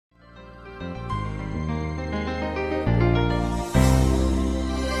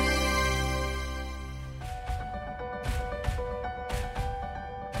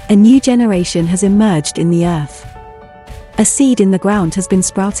A new generation has emerged in the earth. A seed in the ground has been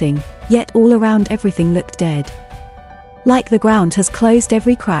sprouting, yet all around everything looked dead. Like the ground has closed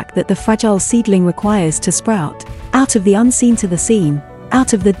every crack that the fragile seedling requires to sprout, out of the unseen to the seen,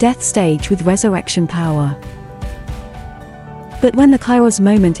 out of the death stage with resurrection power. But when the Kairos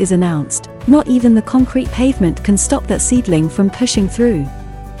moment is announced, not even the concrete pavement can stop that seedling from pushing through.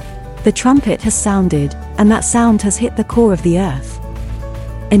 The trumpet has sounded, and that sound has hit the core of the earth.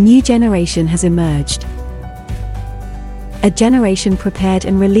 A new generation has emerged. A generation prepared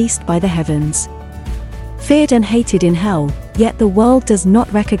and released by the heavens. Feared and hated in hell, yet the world does not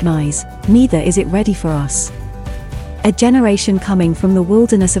recognize, neither is it ready for us. A generation coming from the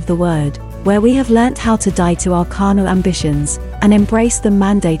wilderness of the Word, where we have learnt how to die to our carnal ambitions, and embrace the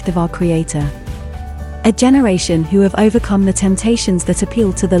mandate of our Creator. A generation who have overcome the temptations that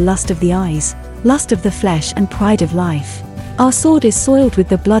appeal to the lust of the eyes, lust of the flesh and pride of life. Our sword is soiled with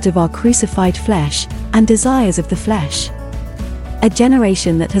the blood of our crucified flesh, and desires of the flesh. A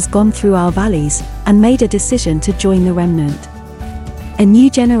generation that has gone through our valleys, and made a decision to join the remnant. A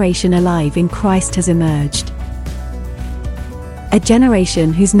new generation alive in Christ has emerged. A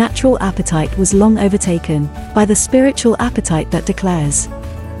generation whose natural appetite was long overtaken by the spiritual appetite that declares,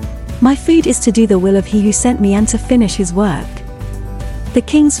 "My food is to do the will of He who sent me and to finish His work." The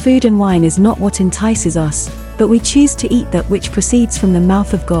King's food and wine is not what entices us, but we choose to eat that which proceeds from the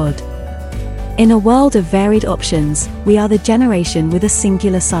mouth of God. In a world of varied options, we are the generation with a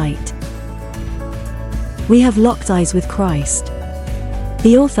singular sight. We have locked eyes with Christ,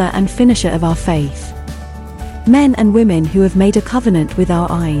 the author and finisher of our faith. Men and women who have made a covenant with our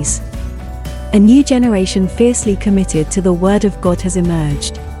eyes. A new generation fiercely committed to the Word of God has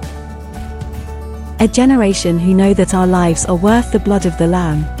emerged. A generation who know that our lives are worth the blood of the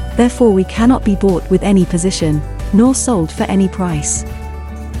Lamb, therefore we cannot be bought with any position, nor sold for any price.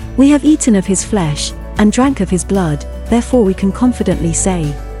 We have eaten of His flesh, and drank of His blood, therefore we can confidently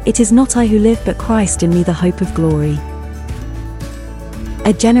say, "It is not I who live but Christ in me, the hope of glory."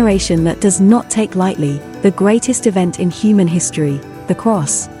 A generation that does not take lightly the greatest event in human history, the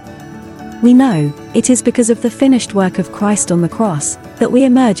cross. We know it is because of the finished work of Christ on the cross that we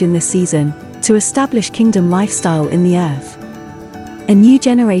emerge in this season to establish kingdom lifestyle in the earth. A new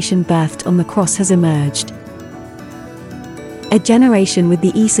generation birthed on the cross has emerged. A generation with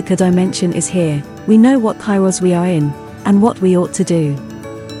the Issachar dimension is here. We know what Kairos we are in, and what we ought to do.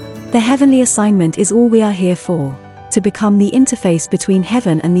 The heavenly assignment is all we are here for, to become the interface between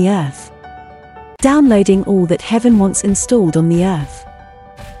heaven and the earth. Downloading all that heaven wants installed on the earth.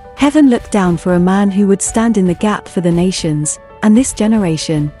 Heaven looked down for a man who would stand in the gap for the nations, and this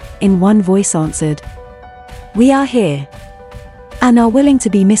generation, in one voice answered, "We are here," and are willing to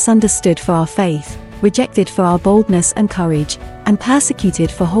be misunderstood for our faith, rejected for our boldness and courage, and persecuted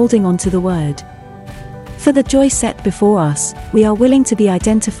for holding on to the Word. For the joy set before us, we are willing to be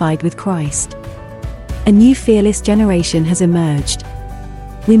identified with Christ. A new fearless generation has emerged.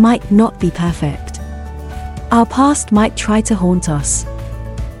 We might not be perfect. Our past might try to haunt us.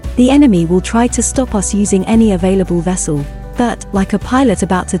 The enemy will try to stop us using any available vessel, but, like a pilot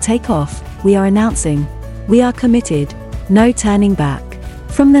about to take off, we are announcing, we are committed, no turning back.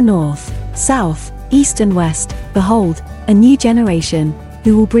 From the north, south, east and west, behold, a new generation,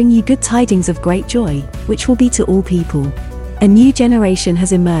 who will bring you good tidings of great joy, which will be to all people. A new generation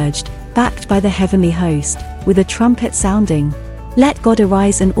has emerged, backed by the heavenly host, with a trumpet sounding. Let God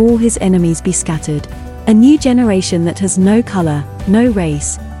arise and all His enemies be scattered. A new generation that has no color, no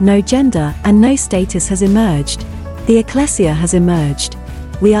race, no gender, and no status has emerged. The ecclesia has emerged.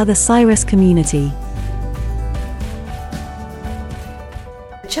 We are the Cyrus community.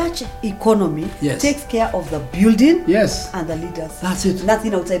 Church economy Yes. takes care of the building Yes. and the leaders. That's it.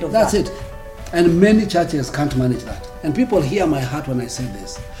 Nothing outside of That's that. it. And many churches can't manage that. And people hear my heart when I say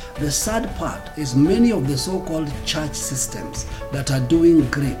this. The sad part is many of the so-called church systems that are doing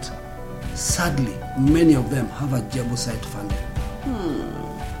great, sadly, many of them have a Jebusite family.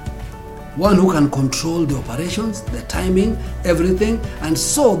 One who can control the operations, the timing, everything, and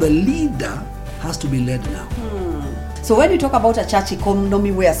so the leader has to be led now. So when you talk about a church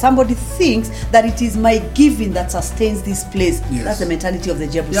economy where somebody thinks that it is my giving that sustains this place, Yes. that's the mentality of the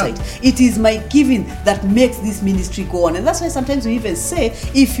Jebusite. Yeah. It is my giving that makes this ministry go on. And that's why sometimes we even say,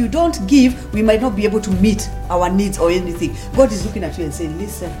 if you don't give, we might not be able to meet our needs or anything. God is looking at you and saying,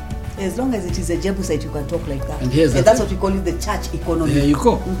 listen, as long as it is a Jebusite, you can talk like that. And here's the that's thing. what we call it, the church economy. There you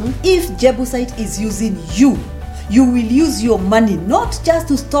go. If Jebusite is using you, you will use your money not just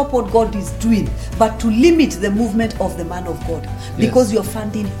to stop what God is doing, but to limit the movement of the man of God. Because you're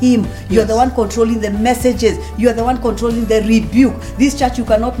funding him. You're the one controlling the messages. You're the one controlling the rebuke. This church, you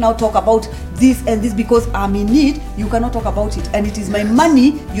cannot now talk about this and this because I'm in need. You cannot talk about it. And it is my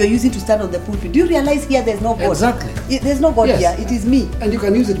money you're using to stand on the pulpit. Do you realize here there's no God? Exactly. There's no God here. It is me. And you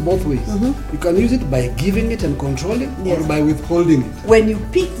can use it both ways. You can use it by giving it and controlling, or by withholding it. When you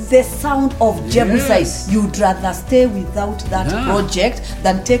pick the sound of Jebusite, you'd rather stay without that project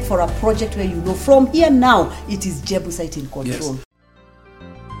than take for a project where you know from here now it is Jebusite in control.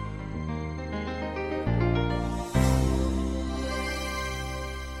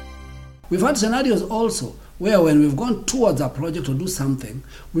 We've had scenarios also where when we've gone towards a project to do something,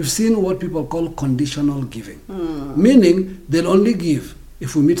 we've seen what people call conditional giving. Meaning they'll only give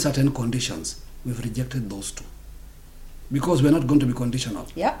if we meet certain conditions. We've rejected those two. Because we're not going to be conditional.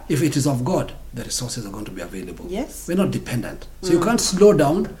 If it is of God, the resources are going to be available. We're not dependent. So you can't slow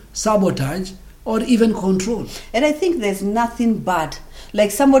down, sabotage, or even control. And I think there's nothing bad like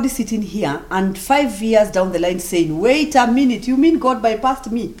somebody sitting here and 5 years down the line saying, wait a minute, you mean God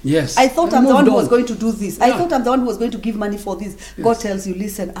bypassed me? I thought I'm the one who was going to do this. I thought I'm the one who was going to give money for this. God tells you,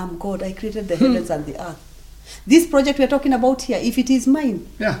 listen, I'm God. I created the heavens and the earth. This project we're talking about here, if it is mine,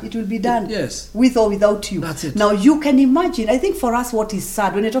 it will be done with or without you. That's it. Now you can imagine, I think for us what is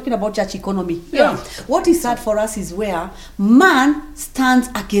sad, when you're talking about church economy, what is sad for us is where man stands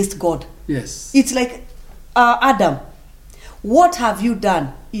against God. It's like Adam. What have you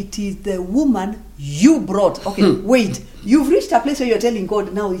done? It is the woman you brought. Okay, wait. You've reached a place where you're telling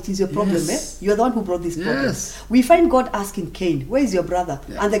God, now it is your problem. You're the one who brought this problem. We find God asking Cain, where is your brother?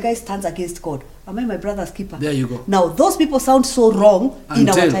 And the guy stands against God. Am I my brother's keeper? There you go. Now, those people sound so wrong in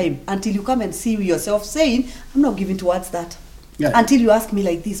our time until you come and see yourself saying, I'm not giving towards that. Until you ask me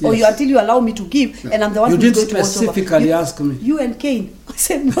like this, or until you allow me to give, and I'm the one who's going to watch over. You did specifically ask me. You and Cain,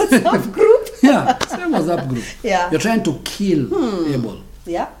 same WhatsApp group. Same WhatsApp group. You're trying to kill Abel.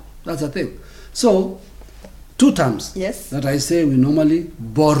 That's the thing. So, two terms that I say we normally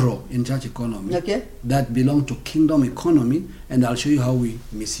borrow in church economy that belong to kingdom economy, and I'll show you how we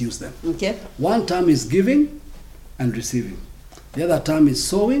misuse them. One term is giving and receiving. The other term is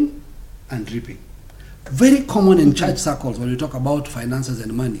sowing and reaping. Very common in church circles when we talk about finances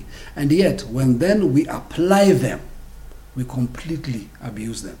and money. And yet, when then we apply them, we completely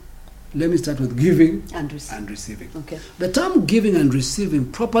abuse them. Let me start with giving and receiving. The term giving and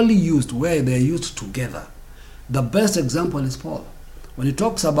receiving, properly used where they're used together, the best example is Paul. When he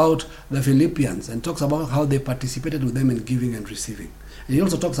talks about the Philippians and talks about how they participated with them in giving and receiving. And he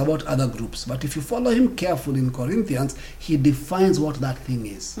also talks about other groups. But if you follow him carefully in Corinthians, he defines what that thing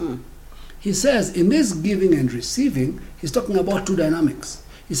is. He says, in this giving and receiving, he's talking about two dynamics.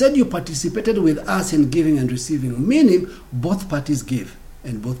 He said, you participated with us in giving and receiving, meaning both parties gave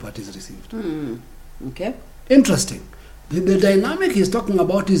and both parties received. Interesting. The dynamic he's talking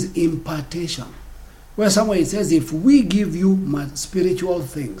about is impartation. Where somewhere he says, if we give you spiritual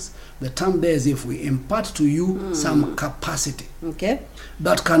things, the term there is if we impart to you some capacity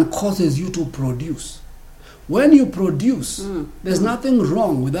that can causes you to produce. When you produce, there's nothing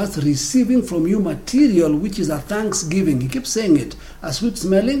wrong with us receiving from you material which is a thanksgiving. He keeps saying it, a sweet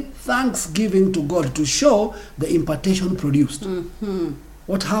smelling thanksgiving to God to show the impartation produced.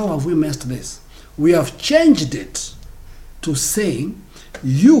 How have we messed this? We have changed it to saying,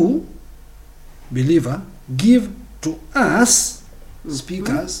 you, believer, give to us,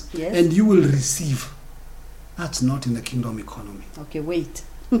 speakers, and you will receive. That's not in the kingdom economy. Wait.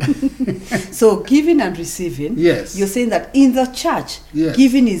 So giving and receiving, you're saying that in the church,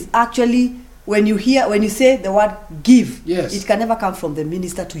 giving is actually, when you say the word give, it can never come from the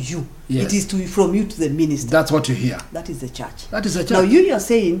minister to you. It is from you to the minister. That's what you hear. That is the church. That is the church. Now you're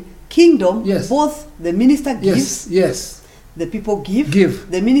saying kingdom, both the minister gives, the people give,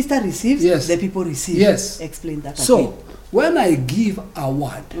 the minister receives, the people receive. Explain that. So when I give a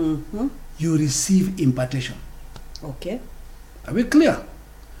word, you receive impartation. Are we clear?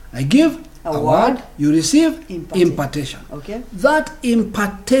 I give a word, you receive impartation. That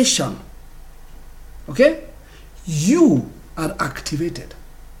impartation, you are activated.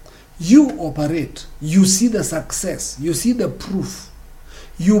 You operate. You see the success. You see the proof.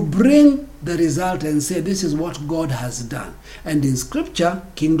 You bring the result and say, this is what God has done. And in scripture,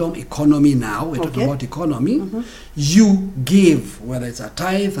 kingdom economy now, we're talking about economy, you give, whether it's a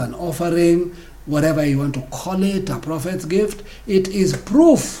tithe, an offering, whatever you want to call it, a prophet's gift, it is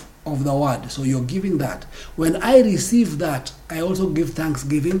proof of the word. So you're giving that. When I receive that, I also give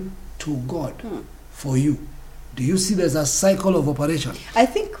thanksgiving to God for you. Do you see there's a cycle of operation? I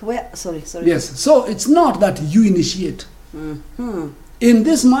think sorry. Yes. So it's not that you initiate. Mm-hmm. In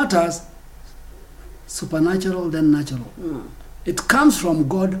these matters, supernatural then natural. It comes from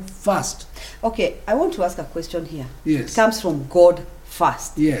God first. Okay, I want to ask a question here. Yes. It comes from God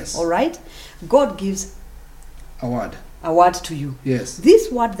first. Yes. All right? God gives A word. a word to you. Yes.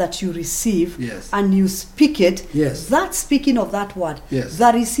 This word that you receive Yes. and you speak it, Yes. that speaking of that word, Yes.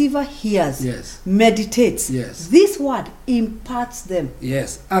 the receiver hears, Yes. meditates. Yes. This word imparts them.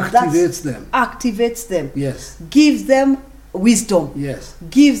 Yes. Activates them. Activates them. Yes. Gives them wisdom. Yes.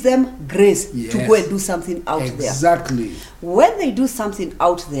 Gives them grace to Yes. go and do something out there. Exactly. When they do something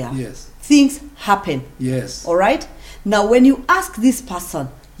out there, Yes. things happen. Yes. All right? Now, when you ask this person,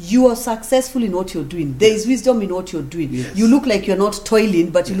 you are successful in what you're doing. There is wisdom in what you're doing. Yes. You look like you're not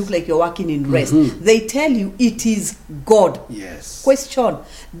toiling, but you look like you're working in rest. They tell you it is God. Yes. Question: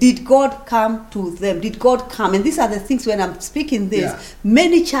 did God come to them? Did God come? And these are the things when I'm speaking this, Yeah.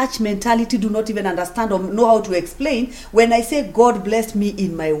 many church mentality do not even understand or know how to explain. When I say God blessed me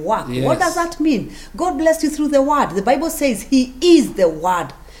in my work, Yes. what does that mean? God blessed you through the word. The Bible says He is the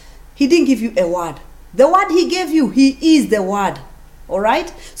word. He didn't give you a word. The word He gave you, He is the word. All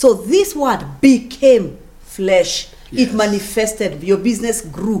right? So this word became flesh. Yes. It manifested. Your business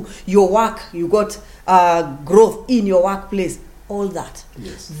grew. Your work, you got growth in your workplace. All that.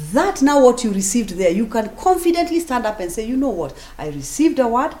 Yes. That now what you received there, you can confidently stand up and say, you know what? I received a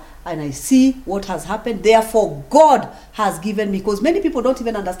word and I see what has happened. Therefore, God has given me. Because many people don't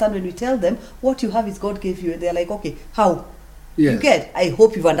even understand when we tell them what you have is God gave you. They're like, okay, how? Yes. You get? I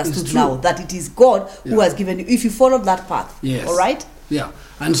hope you've It's understood true. now that it is God who Yeah. has given you. If you followed that path. Yes. All right? Yeah.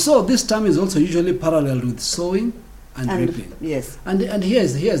 And so this term is also usually paralleled with sowing and reaping. Yes. And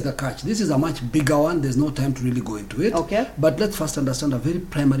here's the catch. This is a much bigger one. There's no time to really go into it. Okay. But let's first understand a very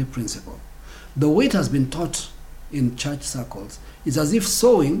primary principle. The way it has been taught in church circles is as if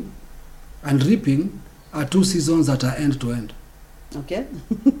sowing and reaping are two seasons that are end to end. Okay.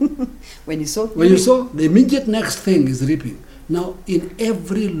 When you sow. When you sow, the immediate next thing is reaping. Now, in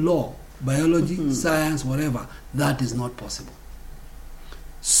every law, biology, science, whatever, that is not possible.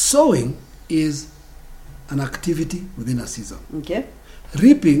 Sowing is an activity within a season. Okay.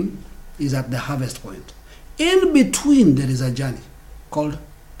 Reaping is at the harvest point. In between, there is a journey called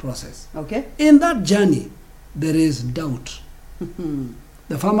process. Okay. In that journey, there is doubt.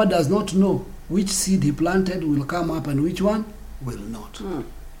 The farmer does not know which seed he planted will come up and which one will not.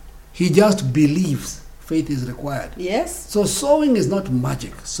 He just believes. Faith is required. Yes. So sowing is not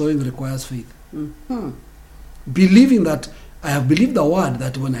magic. Sowing requires faith. Believing that I have believed the word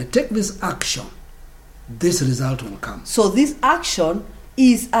that when I take this action, this result will come. So this action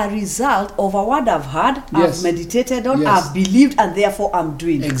is a result of a word I've heard, Yes. I've meditated on, Yes. I've believed, and therefore I'm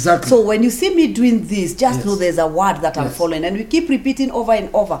doing. Exactly. So when you see me doing this, just Yes. know there's a word that I'm Yes. following, and we keep repeating over and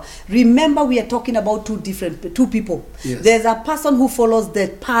over. Remember, we are talking about two people. Yes. There's a person who follows the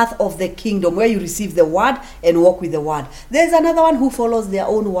path of the kingdom, where you receive the word and walk with the word. There's another one who follows their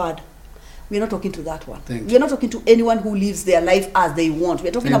own word. We're not talking to that one. Thank We're not talking to anyone who lives their life as they want.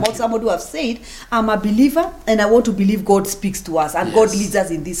 We're talking Thank about you. somebody who have said, I'm a believer and I want to believe God speaks to us and Yes. God leads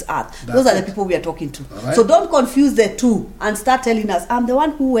us in this earth. That's Those are the it. people we are talking to. All right. So don't confuse the two and start telling us, I'm the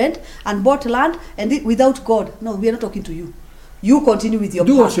one who went and bought land and without God. No, we are not talking to you. You continue with your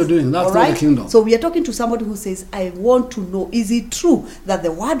Do path. what you're doing. That's All not the kingdom. So we are talking to somebody who says, I want to know, is it true that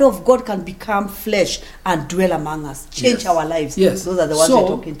the word of God can become flesh and dwell among us, change Yes. our lives? Yes. Those are the ones So, we're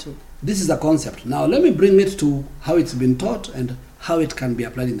talking to. This is the concept. Now, let me bring it to how it's been taught and how it can be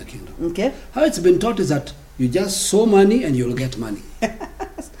applied in the kingdom. Okay? How it's been taught is that you just sow money and you'll get money.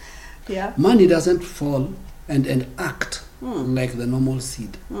 Yeah. Money doesn't fall and act like the normal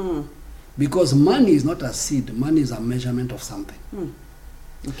seed. Because money is not a seed. Money is a measurement of something.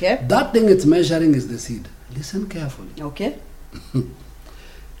 Okay? That thing it's measuring is the seed. Listen carefully. Okay?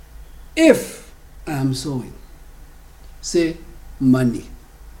 If I am sowing, say, money,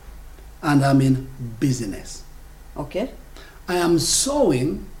 and I'm in business, Okay? I am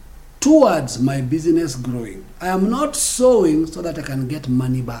sowing towards my business growing. I am not sowing so that I can get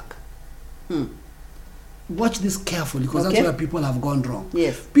money back. Watch this carefully, because Okay. that's where people have gone wrong.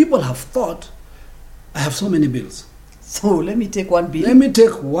 Yes. People have thought, I have so many bills. So let me take one bill. Let me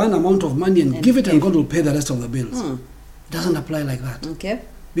take one amount of money and give it, and God will pay the rest of the bills. It doesn't apply like that. Okay?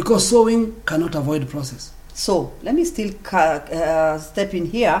 Because sowing cannot avoid process. So let me still step in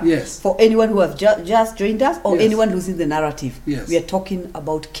here. Yes. For anyone who have just joined us, or Yes. anyone who's in the narrative. Yes. We are talking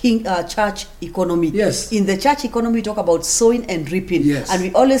about church economy. Yes. In the church economy, we talk about sowing and reaping. Yes. And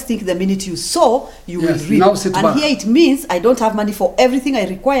we always think the minute you sow, you Yes. will reap. Now sit and back. here it means I don't have money for everything I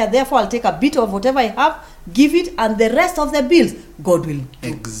require. Therefore, I'll take a bit of whatever I have give it, and the rest of the bills, God will do.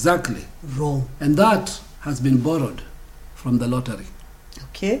 Exactly. Wrong. And that has been borrowed from the lottery.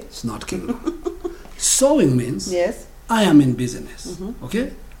 Okay. It's not kingdom. Sowing means Yes. I am in business.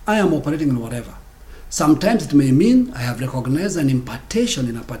 Okay? I am operating in whatever. Sometimes it may mean I have recognized an impartation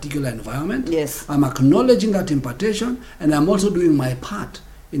in a particular environment. Yes. I'm acknowledging that impartation, and I'm also doing my part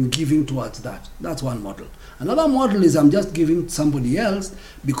in giving towards that. That's one model. Another model is I'm just giving somebody else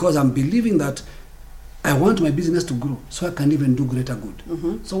because I'm believing that I want my business to grow so I can even do greater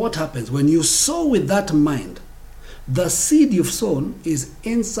good. So what happens? When you sow with that mind, the seed you've sown is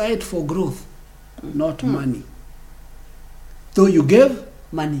insight for growth, not money. Though you gave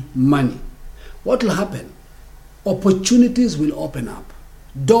money. What will happen? Opportunities will open up.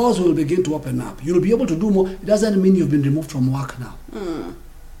 Doors will begin to open up. You'll be able to do more. It doesn't mean you've been removed from work now.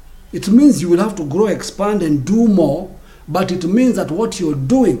 It means you will have to grow, expand, and do more. But it means that what you're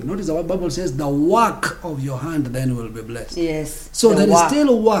doing, notice the Bible says, the work of your hand then will be blessed. Yes. So there is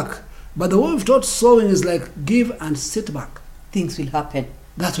still work. But the way we've taught sowing is like give and sit back. Things will happen.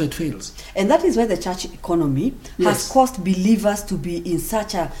 That's why it fails. And that is why the church economy has caused believers to be in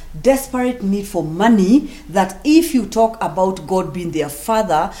such a desperate need for money that if you talk about God being their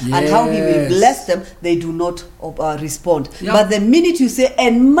father and how he will bless them, they do not respond. But the minute you say,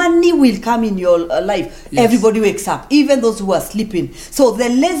 and money will come in your life, everybody wakes up, even those who are sleeping. So the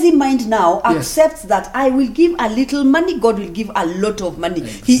lazy mind now accepts that I will give a little money, God will give a lot of money.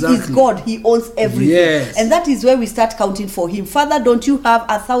 He is God, he owns everything. And that is where we start counting for him. Father, don't you have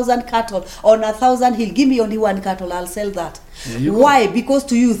 1,000 cattle? On 1,000 he'll give me only 1 cattle, I'll sell that. Why? Because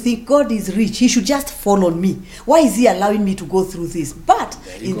to you think God is rich, he should just fall on me. Why is he allowing me to go through this? But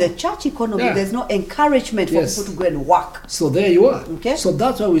in the church economy, there's no encouragement for people to go and work. So there you are. Okay. So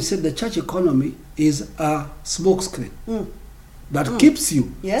that's why we said the church economy is a smokescreen that keeps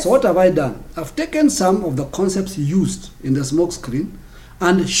you. So what have I done? I've taken some of the concepts used in the smokescreen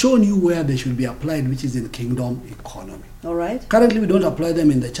and shown you where they should be applied, which is in kingdom economy. All right. Currently, we don't apply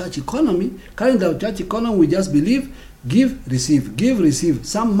them in the church economy. Currently, in the church economy, we just believe, give, receive.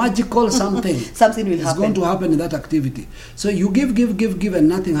 Some magical something. Something will happen. happen. It's going to happen in that activity. So you give, and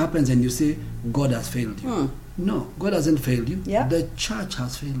nothing happens, and you say, God has failed you. No, God hasn't failed you. The church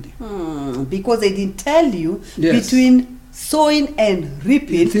has failed you. Because they didn't tell you between sowing and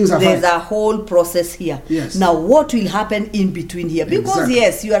reaping, there's a whole process here. Now, what will happen in between here? Because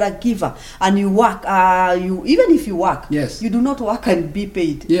yes, you are a giver and you work. Even if you work, you do not work and be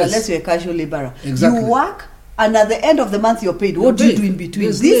paid unless you're a casual laborer. You work, and at the end of the month you're paid. What do you do in between?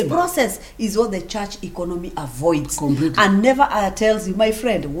 This process is what the church economy avoids and never tells you, my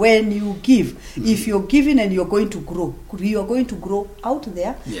friend, when you give, if you're giving and you're going to grow, you are going to grow out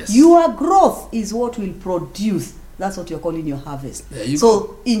there. Your growth is what will produce. That's what you're calling your harvest.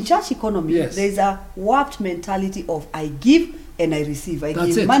 So in church economy, there's a warped mentality of I give and I receive. I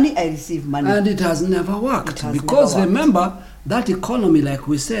give money, I receive money. And it has never worked. Because remember, that economy, like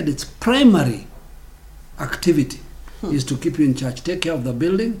we said, its primary activity is to keep you in church. Take care of the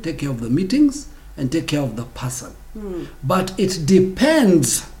building, take care of the meetings, and take care of the person. But it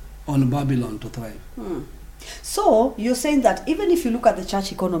depends on Babylon to thrive. So you're saying that even if you look at the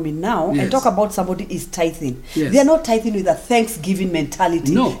church economy now and talk about somebody is tithing, they are not tithing with a thanksgiving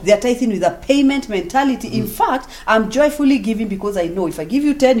mentality. They are tithing with a payment mentality. In fact, I'm joyfully giving because I know if I give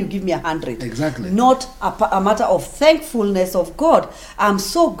you 10, you give me 100. Not a matter of thankfulness of God. I'm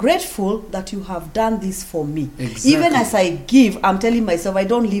so grateful that you have done this for me. Even as I give, I'm telling myself I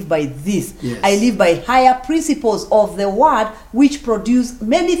don't live by this. I live by higher principles of the word which produce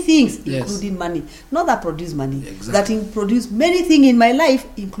many things, including money. Not that produce money, that produce many things in my life,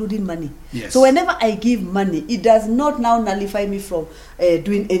 including money. So whenever I give money, it does not now nullify me from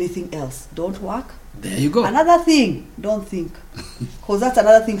doing anything else. Don't work. There you go. Another thing, don't think. Because that's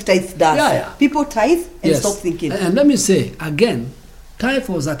another thing tithe does. People tithe and stop thinking. And let me say, again, tithe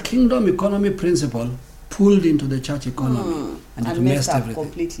was a kingdom economy principle pulled into the church economy. And it messed everything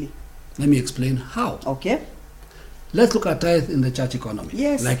completely. Let me explain how. Okay. Let's look at tithe in the church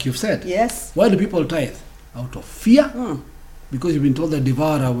economy. Like you've said. Why do people tithe? Out of fear. Because you've been told the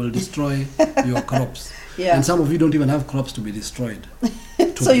devourer will destroy your crops. And some of you don't even have crops to be destroyed.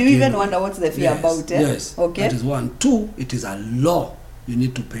 So you even wonder what's the fear about it. Okay. That is one. Two, it is a law. You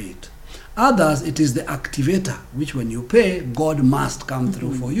need to pay it. Others, it is the activator, which when you pay, God must come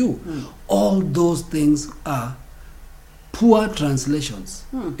through for you. All those things are poor translations.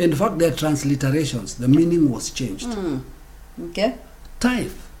 In fact, they're transliterations. The meaning was changed. Okay.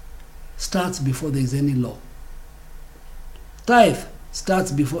 Tithe starts before there is any law. Tithe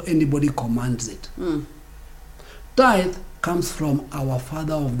starts before anybody commands it. Tithe comes from our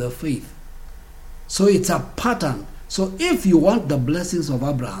father of the faith. So it's a pattern. So if you want the blessings of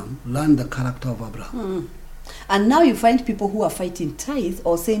Abraham, learn the character of Abraham. And now you find people who are fighting tithe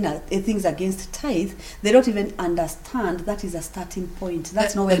or saying things against tithe, they don't even understand that is a starting point.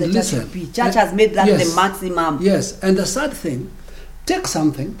 That's not where the church should be. Church has made that the maximum. Yes, and the sad thing, take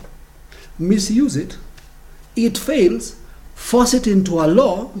something, misuse it, it fails, force it into a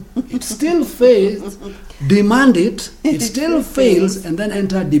law, it still fails, demand it, it still fails, and then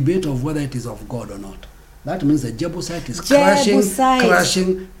enter a debate of whether it is of God or not. That means the Jebusite is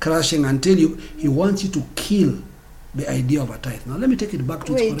crashing until he wants you to kill the idea of a tithe. Now let me take it back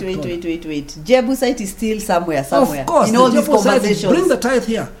to its correct order. Wait. Jebusite is still somewhere. Of course, in all the these Jebusite, conversations. bring the tithe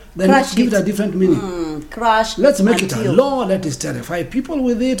here. Then let's give it a different meaning. Let's make it a law. Let us terrify people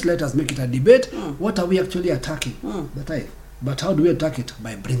with it. Let us make it a debate. What are we actually attacking? The tithe. But how do we attack it?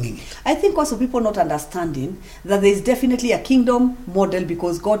 By bringing it. I think also people not understanding that there is definitely a kingdom model,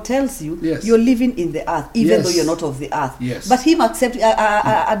 because God tells you you're living in the earth, even though you're not of the earth. Yes. But him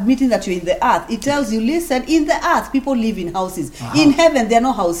admitting that you're in the earth, it tells you, listen, in the earth people live in houses. In heaven there are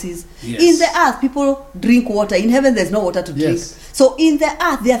no houses. In the earth people drink water. In heaven there's no water to drink. So in the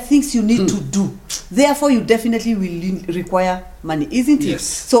earth there are things you need to do. Therefore you definitely will require money, isn't it?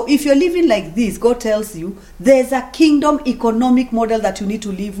 So if you're living like this, God tells you there's a kingdom economic model that you need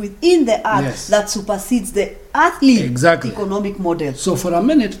to live with in the earth that supersedes the earthly economic model. So for a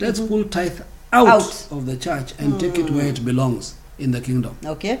minute, let's pull tithe out of the church and take it where it belongs, in the kingdom.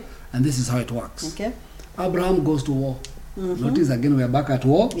 Okay. And this is how it works. Okay. Abraham goes to war. Notice again, we are back at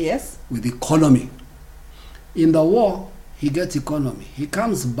war. Yes. With economy. In the war, he gets economy. He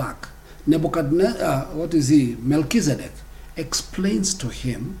comes back. Melchizedek explains to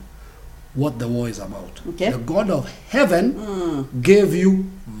him what the war is about. The God of heaven gave you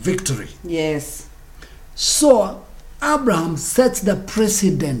victory. Yes. So Abraham sets the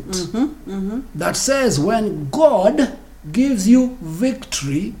precedent that says when God gives you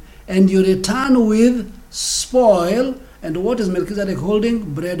victory and you return with spoil, and what is Melchizedek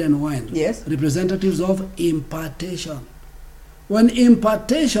holding? Bread and wine. Yes. Representatives of impartation. When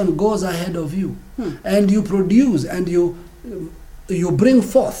impartation goes ahead of you and you produce and you bring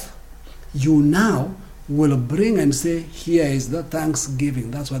forth, you now will bring and say, here is the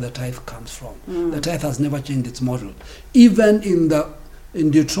thanksgiving. That's where the tithe comes from. The tithe has never changed its model. Even in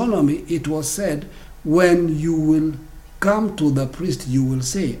Deuteronomy, it was said, when you will come to the priest, you will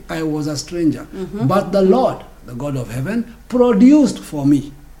say, I was a stranger, but the Lord, the God of heaven, produced for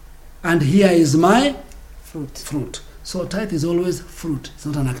me, and here is my fruit. So tithe is always fruit. It's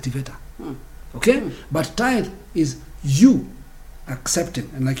not an activator. Okay? But tithe is you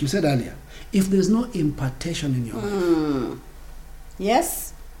accepting. And like you said earlier, if there's no impartation in your life,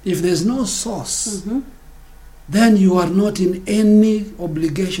 yes, if there's no source, then you are not in any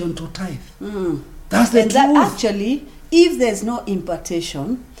obligation to tithe. That's the truth. That actually, if there's no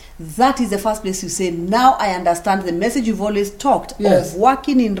impartation, that is the first place you say, now I understand the message you've always talked of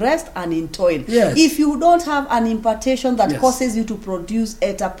working in rest and in toil. If you don't have an impartation that causes you to produce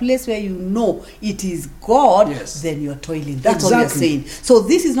at a place where you know it is God, then you're toiling. That's all you're saying. So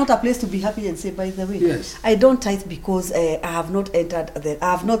this is not a place to be happy and say, by the way, I don't tithe because I have not entered,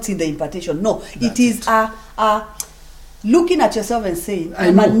 I have not seen the impartation. No, it is looking at yourself and saying,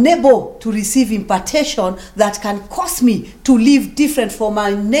 I'm unable to receive impartation that can cause me to live different from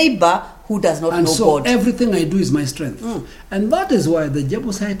my neighbor who does not know God. Everything I do is my strength. And that is why the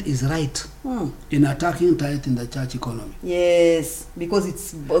Jebusite is right in attacking tithe in the church economy. Yes, because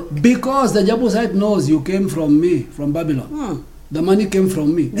the Jebusite knows you came from me, from Babylon. The money came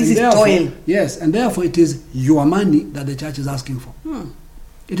from me. This is toil. Yes, and therefore it is your money that the church is asking for.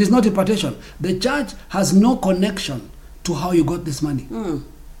 It is not impartation. The church has no connection to how you got this money.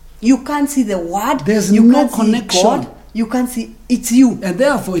 You can't see the word. There's no connection. God. You can't see, it's you. And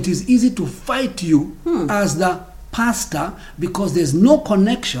therefore it is easy to fight you as the pastor, because there's no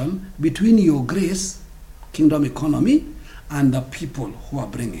connection between your grace, kingdom economy, and the people who are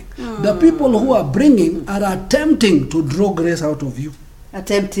bringing. The people who are bringing are attempting to draw grace out of you.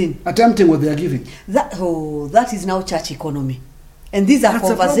 Attempting what they are giving. That is now church economy. And these are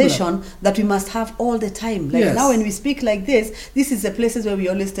conversations that we must have all the time. Like now when we speak like this is the places where we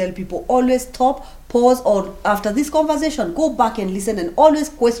always tell people, always stop, pause, or after this conversation, go back and listen and always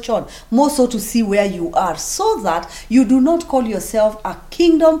question, more so to see where you are, so that you do not call yourself a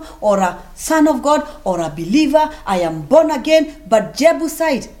kingdom or a son of God or a believer. I am born again, but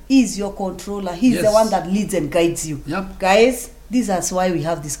Jebusite is your controller. He's the one that leads and guides you. Guys, this is why we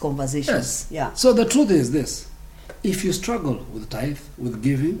have these conversations. So the truth is this. If you struggle with tithe, with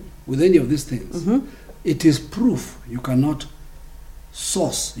giving, with any of these things, it is proof you cannot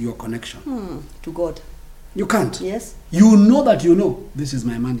source your connection. To God. You can't. Yes. You know that you know, this is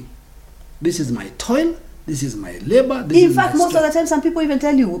my money. This is my toil. This is my labor. This In is fact, my most of the time, some people even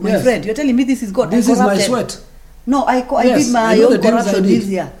tell you, my Yes. friend, you're telling me this is God. This I is my corrupted. sweat. No, I Yes, did my I know the own things I corruption did. this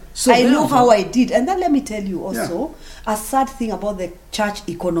year. So I know therefore- how I did. And then let me tell you also, a sad thing about the church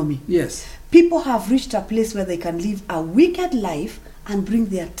economy. Yes. People have reached a place where they can live a wicked life and bring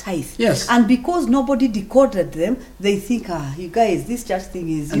their tithe. Yes. And because nobody decoded them, they think, you guys, this church thing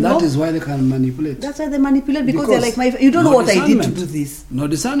is, And that is why they can manipulate. that's why they manipulate, because they're like, you don't know no what I did to discernment. do this. No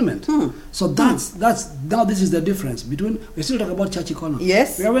discernment. So that's now this is the difference between, we still talk about church economy.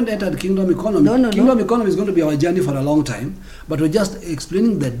 Yes. We haven't entered kingdom economy. No. Kingdom economy is going to be our journey for a long time, but we're just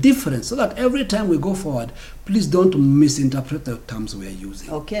explaining the difference so that every time we go forward, please don't misinterpret the terms we are using.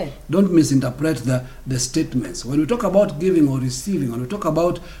 Okay. Don't misinterpret the statements. When we talk about giving or receiving, when we talk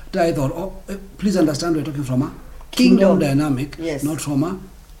about tithe please understand we're talking from a kingdom dynamic, Yes. not from a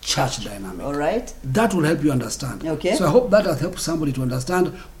church dynamic. All right. That will help you understand. Okay. So I hope that has helped somebody to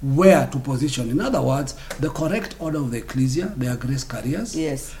understand where to position. In other words, the correct order of the ecclesia, they are grace carriers.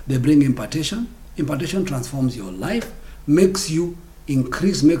 Yes. They bring impartation. Impartation transforms your life, makes you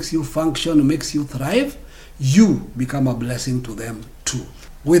increase, makes you function, makes you thrive. You become a blessing to them too.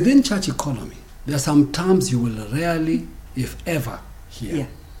 Within church economy, there are some terms you will rarely, if ever, hear. Yeah.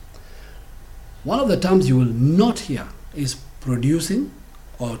 One of the terms you will not hear is producing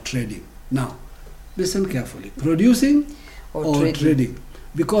or trading. Now, listen carefully. Producing or trading.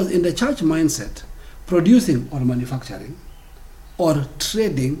 Because in the church mindset, producing or manufacturing or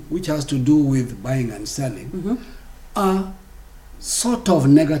trading, which has to do with buying and selling, are sort of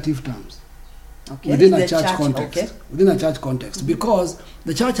negative terms. Okay. Within a The church context. Okay. Within a church context. Because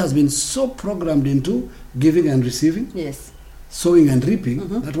the church has been so programmed into giving and receiving, Yes. sowing and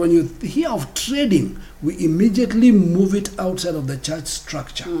reaping, that when you hear of trading, we immediately move it outside of the church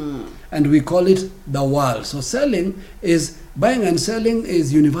structure. And we call it the world. So buying and selling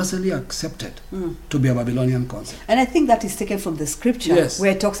is universally accepted to be a Babylonian concept. And I think that is taken from the scripture, Yes.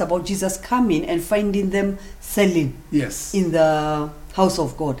 where it talks about Jesus coming and finding them selling Yes. in the house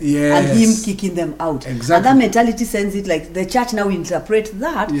of God, Yes. and him kicking them out. Exactly. And that mentality sends it like the church now interpret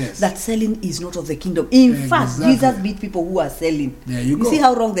that Yes. that selling is not of the kingdom. In fact, Exactly. Jesus beat people who are selling. There you go. See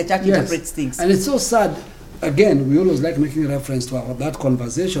how wrong the church Yes. interprets things. And it's so sad. Again, we always like making reference to that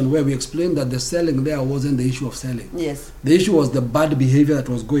conversation where we explained that the selling there wasn't the issue of selling. Yes. The issue was the bad behavior that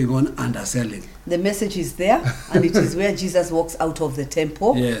was going on under selling. The message is there, and it is where Jesus walks out of the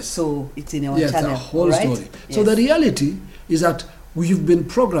temple. Yes. So it's in our Yes, channel. a whole right? story. Yes. So the reality is that we've been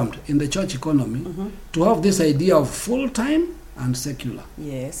programmed in the church economy to have this idea of full-time and secular.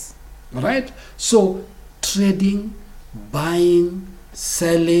 Yes. All right? So trading, buying,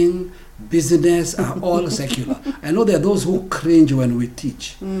 selling, business are all secular. I know there are those who cringe when we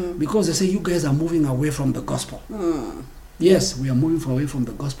teach because they say you guys are moving away from the gospel. Yes, we are moving away from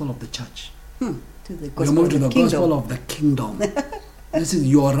the gospel of the church. To the We are gospel moving of to the kingdom. gospel of the kingdom. This is,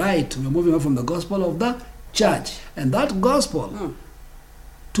 you're right. We're moving away from the gospel of the church. And that gospel,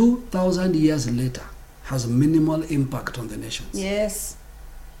 2,000 years later, has minimal impact on the nations. Yes.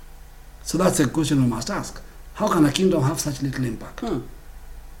 So that's a question we must ask. How can a kingdom have such little impact?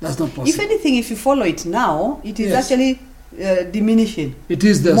 That's not possible. If anything, if you follow it now, it is Yes. actually diminishing. It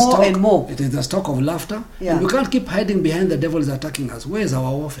is the more stock, and more. It is the stock of laughter. Yeah. And we can't keep hiding behind the devil is attacking us. Where is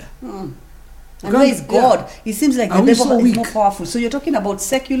our warfare? And where is God? It seems like Are the we devil so is weak? more powerful. So you're talking about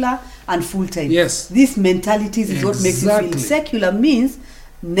secular and full-time. Yes. These mentalities is what makes you feel. Exactly. Secular means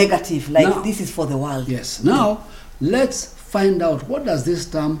negative, like Now- this is for the world. Yes. Now, let's find out, what does this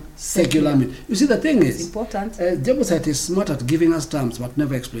term secular mean? You see, the thing It's is, important. Jebusite is smart at giving us terms but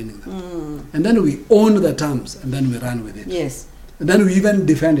never explaining them. And then we own the terms and then we run with it. Yes. And then we even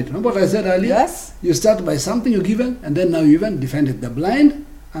defend it. Remember what I said earlier? Yes. You start by something you're given and then now you even defend it. The blind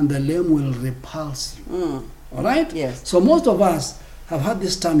and the lame will repulse you. All right? Yes. So most of us have had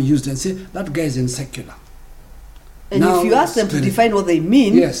this term used and say, that guy is in secular. And Now, if you ask them to spirit. define what they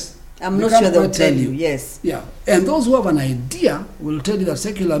mean, Yes. I'm They not can't sure they'll quite tell you. Yes. Yeah. And those who have an idea will tell you that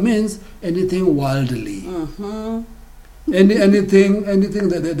secular means anything worldly.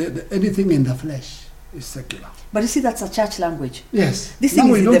 Anything in the flesh is secular. But you see, that's a church language. Yes. This Now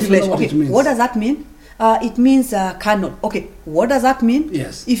thing we is in don't the even flesh. know what Okay, it means. what does that mean? It means canon. Okay, what does that mean?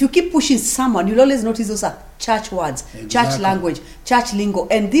 Yes. If you keep pushing someone, you'll always notice those are church words, church Exactly. language, church lingo.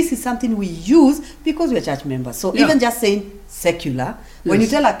 And this is something we use because we're church members. So Yeah. even just saying secular, when you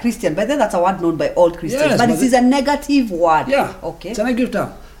Yes. tell a Christian, by then that's a word known by all Christians. Yes, but but it is a negative word. Yeah. Okay. It's a negative term.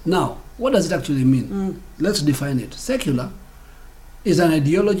 Now, what does it actually mean? Let's define it. Secular is an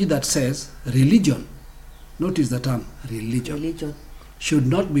ideology that says religion. Notice the term religion. Religion. should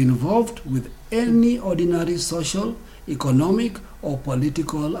not be involved with any ordinary social, economic, or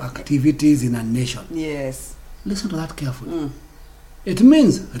political activities in a nation. Yes. Listen to that carefully. It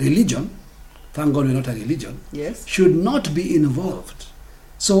means religion, thank God we're not a religion, Yes. should not be involved.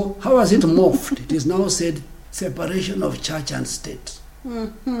 So how has it morphed? It is now said separation of church and state.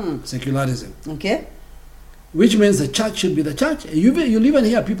 Secularism. Okay. Which means the church should be the church. You'll even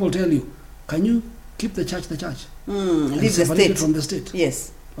hear people tell you, can you keep the church and Leave the separate state it from the state?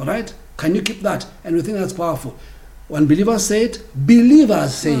 Yes. All right? Can you keep that? And we think that's powerful. When believers say it,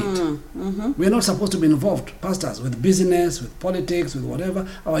 believers say it. We're not supposed to be involved, pastors, with business, with politics, with whatever.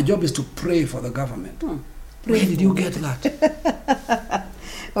 Our job is to pray for the government. Where did you get that?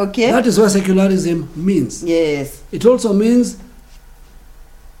 Okay. That is what secularism means. Yes. It also means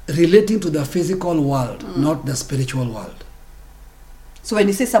relating to the physical world, not the spiritual world. So when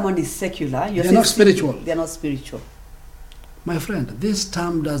you say someone is secular, you're They're saying not spiritual. They're not spiritual. My friend, this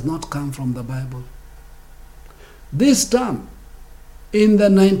term does not come from the Bible. This term, in the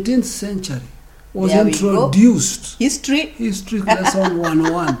 19th century, was There we go. introduced. History. History lesson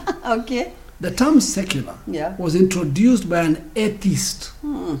 101. Okay. The term secular Yeah. was introduced by an atheist.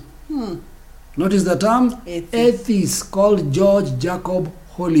 Notice the term atheist called George Jacob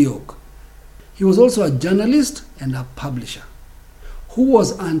Holyoake. He was also a journalist and a publisher who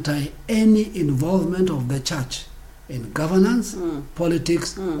was anti any involvement of the church in governance,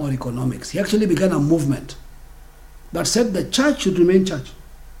 politics, or economics. He actually began a movement that said the church should remain church.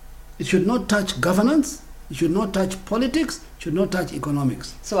 It should not touch governance, it should not touch politics, it should not touch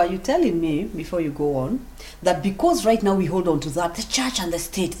economics. So are you telling me, before you go on, that because right now we hold on to that, the church and the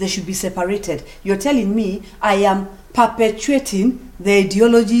state, they should be separated? You're telling me I am perpetuating the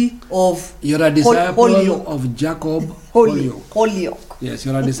ideology of You're a disciple Holyoake. of Jacob Holyoake. Holyoake. Yes,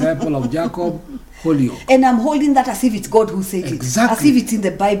 you're a disciple of Jacob Holyoake. And I'm holding that as if it's God who said Exactly. it. As if it's in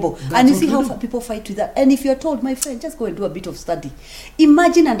the Bible. That's and you see what how we do. people fight with that. And if you're told, my friend, just go and do a bit of study.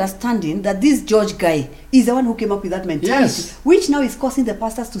 Imagine understanding that this George guy is the one who came up with that mentality. Yes. Which now is causing the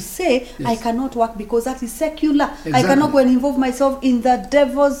pastors to say, Yes. I cannot work because that is secular. I Exactly. cannot go and involve myself in the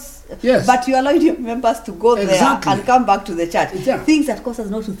devil's... Yes. But you allowed your members to go Exactly. there and come back to the church. Yeah. Things that cause us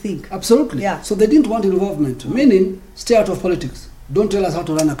not to think. Absolutely. Yeah. So they didn't want involvement, meaning stay out of politics. Don't tell us how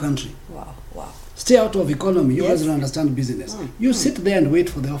to run a country. Wow, wow. Stay out of economy. You Yes. guys don't understand business. You sit there and wait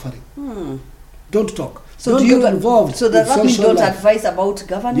for the offering. Don't talk. So don't do you get involved. So does with that mean social don't life. advise about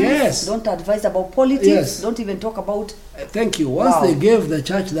governance? Yes. Don't advise about politics? Yes. Don't even talk about... Thank you. Once Wow. they gave the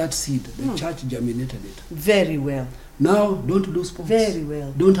church that seed, the church germinated it. Very well. Now, don't do sports. Very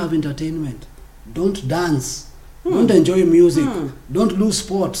well. Don't have entertainment. Don't dance. Don't enjoy music. Don't do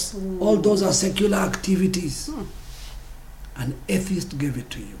sports. All those are secular activities. An atheist gave it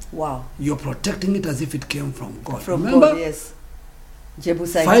to you. Wow. You're protecting it as if it came from God. From Remember? God, yes.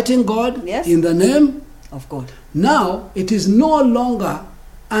 Jebusite. Fighting God Yes. in the name. Of God. Now, it is no longer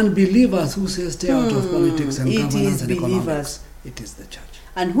unbelievers who say stay out of politics and It governance is and believers. economics. It is the church.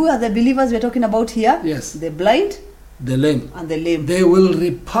 And who are the believers we're talking about here? Yes. The blind The lame. and the lame. They will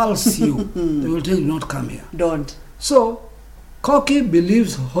repulse you. They will tell you not come here. Don't. So, CAWKI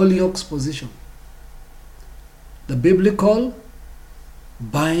believes Holyoake's position. The biblical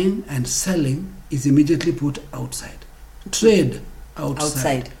buying and selling is immediately put outside. Trade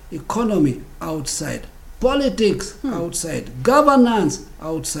outside. Economy outside. Politics outside. Governance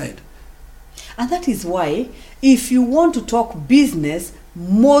outside. And that is why, if you want to talk business,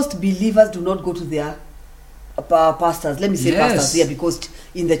 most believers do not go to their pastors. Let me say Yes. pastors here, because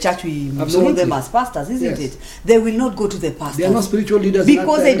in the church we know Absolutely. them as pastors, isn't Yes. it? They will not go to the pastors. They are not spiritual leaders in that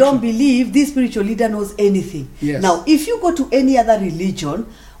because they don't direction. believe this spiritual leader knows anything. Yes. Now, if you go to any other religion,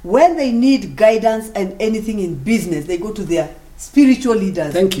 when they need guidance and anything in business, they go to their spiritual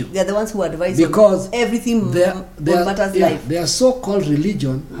leaders. Thank you. They're the ones who advise Because on everything their what matters life. their so-called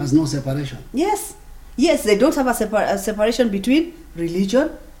religion has no separation. Yes. Yes, they don't have a separation between religion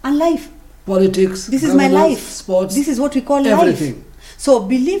and life. Politics, This is my governance, life. sports, This is what we call everything. life. So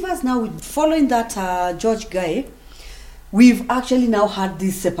believers now, following that George guy, we've actually now had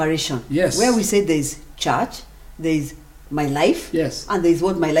this separation. Yes. Where we say there is church, there is my life, Yes. and there is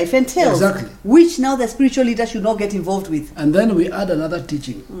what my life entails. Exactly. Which now the spiritual leader should not get involved with. And then we add another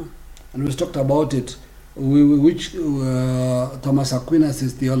teaching, and we talked about it, which Thomas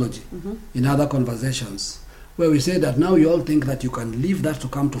Aquinas' theology in other conversations, where we say that now you all think that you can leave that to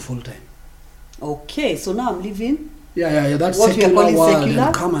come to full time. Okay, so now I'm living. Yeah, that What we are secular calling world secular?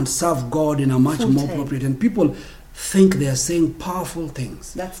 and come and serve God in a much Full more time. appropriate. And people think they are saying powerful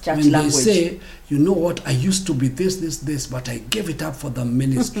things. That's church when language. they say, you know what, I used to be this, but I gave it up for the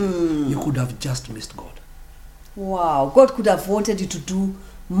ministry. You could have just missed God. Wow, God could have wanted you to do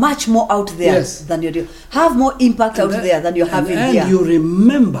much more out there Yes. than you're doing. Have more impact out there than you're having and here. you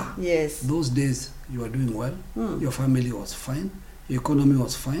remember Yes. those days you were doing well, your family was fine, your economy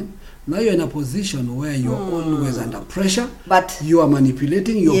was fine. Now you're in a position where you're always under pressure, But- you are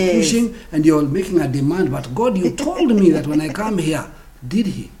manipulating, you're Yes. pushing, and you're making a demand. But God, you told me that when I come here, did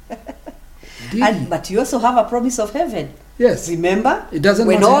He? Did He? But you also have a promise of heaven. Yes. Remember? It doesn't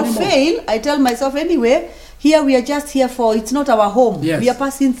when matter all anymore. fail, I tell myself anyway, here we are just here for, it's not our home. Yes. We are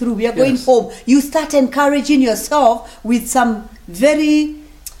passing through, we are going Yes. home. You start encouraging yourself with some very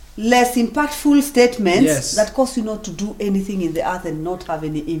less impactful statements Yes. that cause you not to do anything in the earth and not have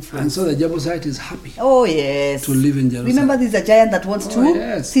any influence. And so the Jebusite is happy. Oh yes. To live in Jerusalem. Remember, there's a giant that wants Oh, to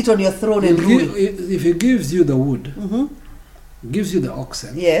yes. sit on your throne and rule. If He gives you the wood, gives you the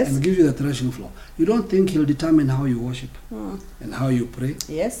oxen, Yes. and gives you the threshing floor, you don't think He'll determine how you worship and how you pray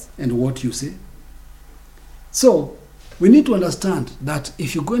Yes. and what you say? So we need to understand that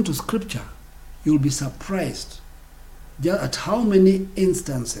if you go into Scripture, you'll be surprised just at how many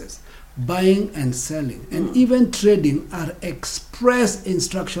instances buying and selling and even trading are express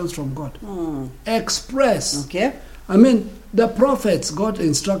instructions from God. Express. Okay. I mean, the prophets got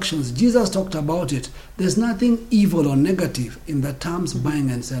instructions. Jesus talked about it. There's nothing evil or negative in the terms buying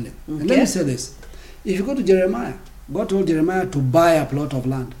and selling. And let Okay. me say this. If you go to Jeremiah, God told Jeremiah to buy a plot of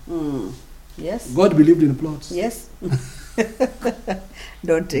land. Yes. God believed in plots. Yes.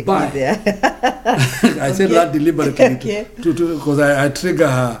 Don't take Buy. me there. I said Okay. that deliberately Okay. because I trigger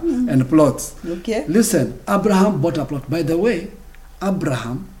her and plots. Okay. Listen, Abraham bought a plot. By the way,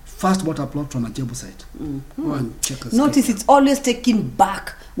 Abraham first bought a plot from a Jebusite. Go and check the Notice scripture. it's always taking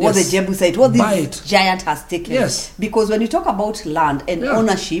back what Yes. the Jebusite, what Buy this it. giant has taken. Yes. Because when you talk about land and Yeah.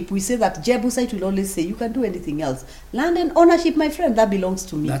 ownership, we say that Jebusite will always say, you can do anything else. Land and ownership, my friend, that belongs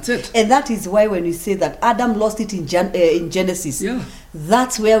to me. That's it. And that is why when we say that Adam lost it in Genesis, Yeah.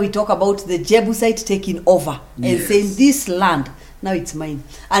 that's where we talk about the Jebusite taking over and Yes. saying, this land, now it's mine.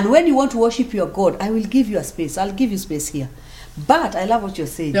 And when you want to worship your God, I will give you a space. I'll give you space here. But I love what you're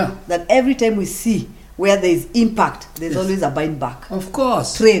saying. Yeah. That every time we see where there is impact, there's Yes. always a buying back. Of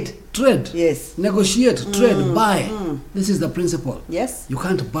course. Trade. Trade. Yes. Negotiate. Trade. Buy. This is the principle. Yes. You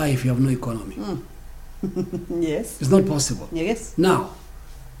can't buy if you have no economy. Yes. It's not possible. Yes. Now,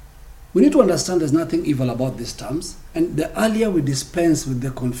 we need to understand there's nothing evil about these terms, and the earlier we dispense with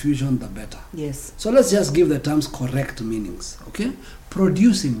the confusion, the better. Yes. So let's just give the terms correct meanings, okay?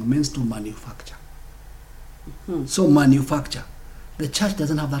 Producing means to manufacture. So manufacture. The church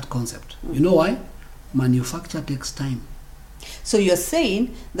doesn't have that concept. You know why? Manufacture takes time. So you're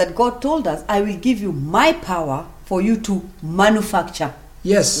saying that God told us, I will give you my power for you to manufacture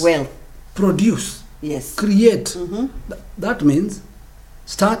Yes. wealth. Produce. Yes. Create. That means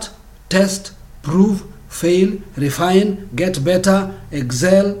start, test, prove, fail, refine, get better,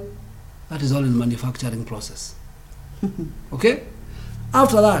 excel. That is all in manufacturing process. Okay?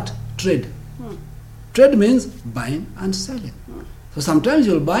 After that, trade. Trade means buying and selling. So sometimes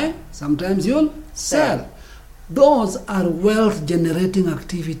you'll buy, sometimes you'll sell. Those are wealth generating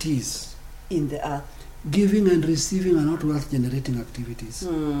activities. In the earth. Giving and receiving are not wealth generating activities.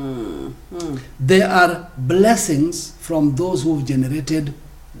 They are blessings from those who've generated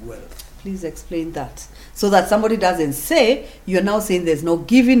wealth. Please explain that. So that somebody doesn't say, you're now saying there's no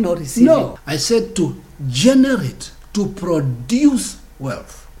giving, no receiving. No, I said to generate, to produce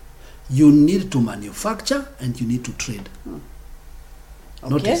wealth, you need to manufacture and you need to trade. Okay?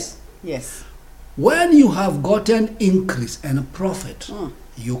 Notice, Yes. when you have gotten increase and profit,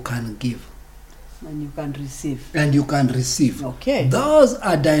 you can give And you can receive. and you can receive. Okay. Those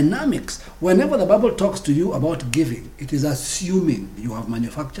are dynamics. Whenever the Bible talks to you about giving, it is assuming you have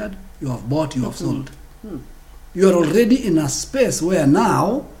manufactured, you have bought, you have sold. You are already in a space where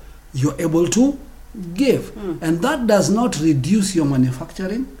now you're able to give. And that does not reduce your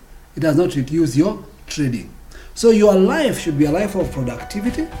manufacturing, it does not reduce your trading. So your life should be a life of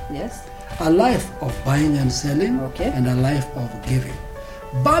productivity, Yes. a life of buying and selling, Okay. and a life of giving.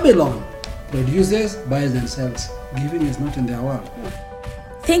 Babylon produces, buys, and sells. Giving is not in their world.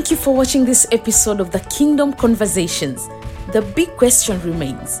 Thank you for watching this episode of the Kingdom Conversations. The big question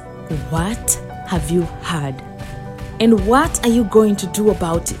remains, what have you heard? And what are you going to do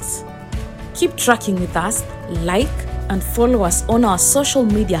about it? Keep tracking with us, like and follow us on our social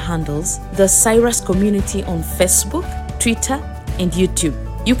media handles, the Cyrus Community on Facebook, Twitter, and YouTube.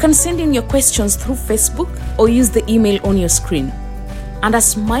 You can send in your questions through Facebook or use the email on your screen. And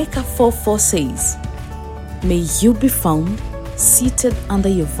as Micah 4:4 says, may you be found seated under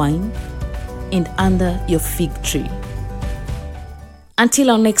your vine and under your fig tree.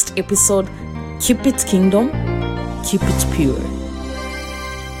 Until our next episode, keep it kingdom keep it pure.